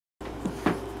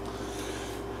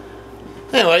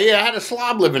Anyway, yeah, I had a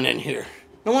slob living in here.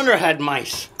 No wonder I had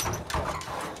mice.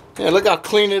 Yeah, look how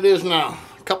clean it is now.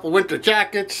 A couple winter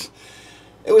jackets.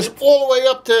 It was all the way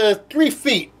up to 3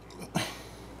 feet.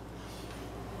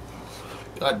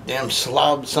 Goddamn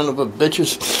slob, son of a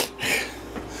bitches.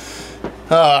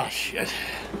 Oh, shit.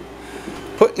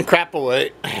 Putting the crap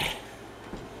away.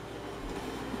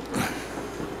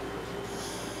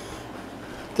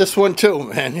 This one too,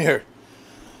 man, here.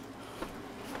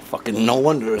 Fucking no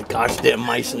wonder the goddamn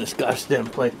mice in this goddamn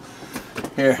place.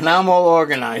 Here, now I'm all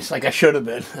organized like I should have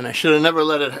been. And I should have never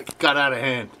let it got out of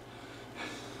hand.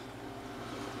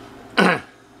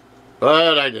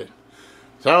 But I did.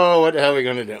 So what the hell are we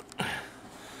gonna do?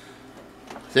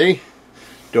 See?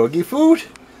 Doggy food?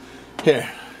 Here.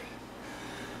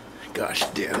 Gosh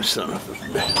damn son of a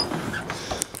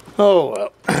bitch. Oh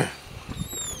well.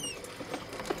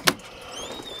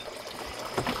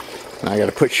 Now I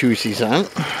gotta put shoesies on.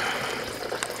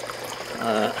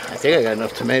 I think I got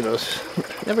enough tomatoes.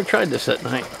 Never tried this at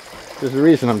night. There's a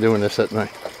reason I'm doing this at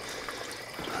night.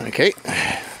 Okay.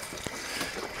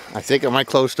 I think I might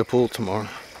close the pool tomorrow.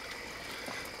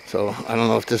 So I don't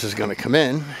know if this is gonna come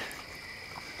in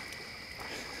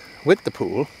with the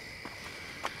pool.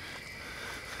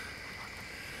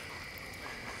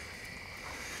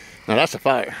 Now that's a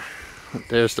fire.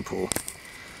 There's the pool.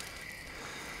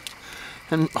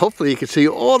 And hopefully you can see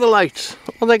all the lights.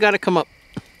 Well, they got to come up,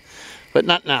 but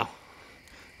not now.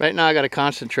 Right now I got to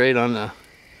concentrate on the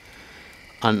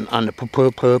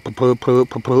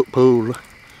pool,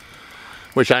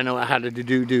 which I know how to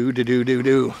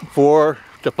do. 4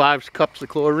 to 5 cups of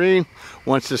chlorine.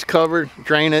 Once it's covered,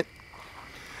 drain it,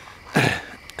 and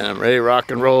I'm ready to rock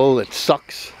and roll. It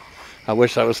sucks. I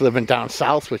wish I was living down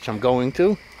south, which I'm going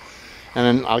to, and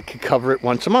then I could cover it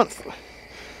once a month.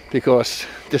 Because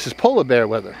this is polar bear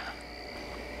weather.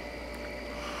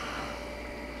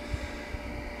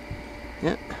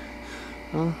 Yeah.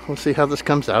 Well, we'll see how this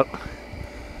comes out.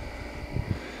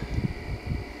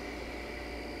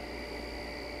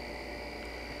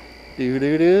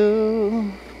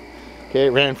 Do. Okay,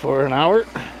 it ran for an hour.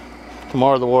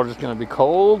 Tomorrow the water's gonna be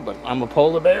cold, but I'm a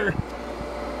polar bear.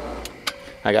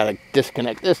 I gotta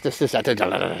disconnect this, that.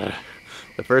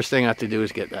 The first thing I have to do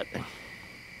is get that thing.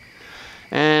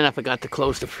 And I forgot to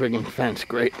close the friggin' fence.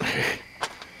 Great.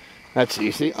 That's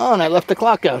easy. Oh, and I left the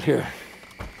clock out here.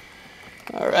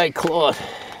 Alright, Claude.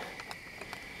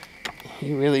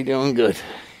 You're really doing good.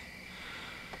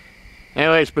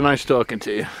 Anyway, it's been nice talking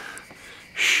to you.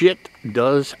 Shit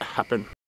does happen.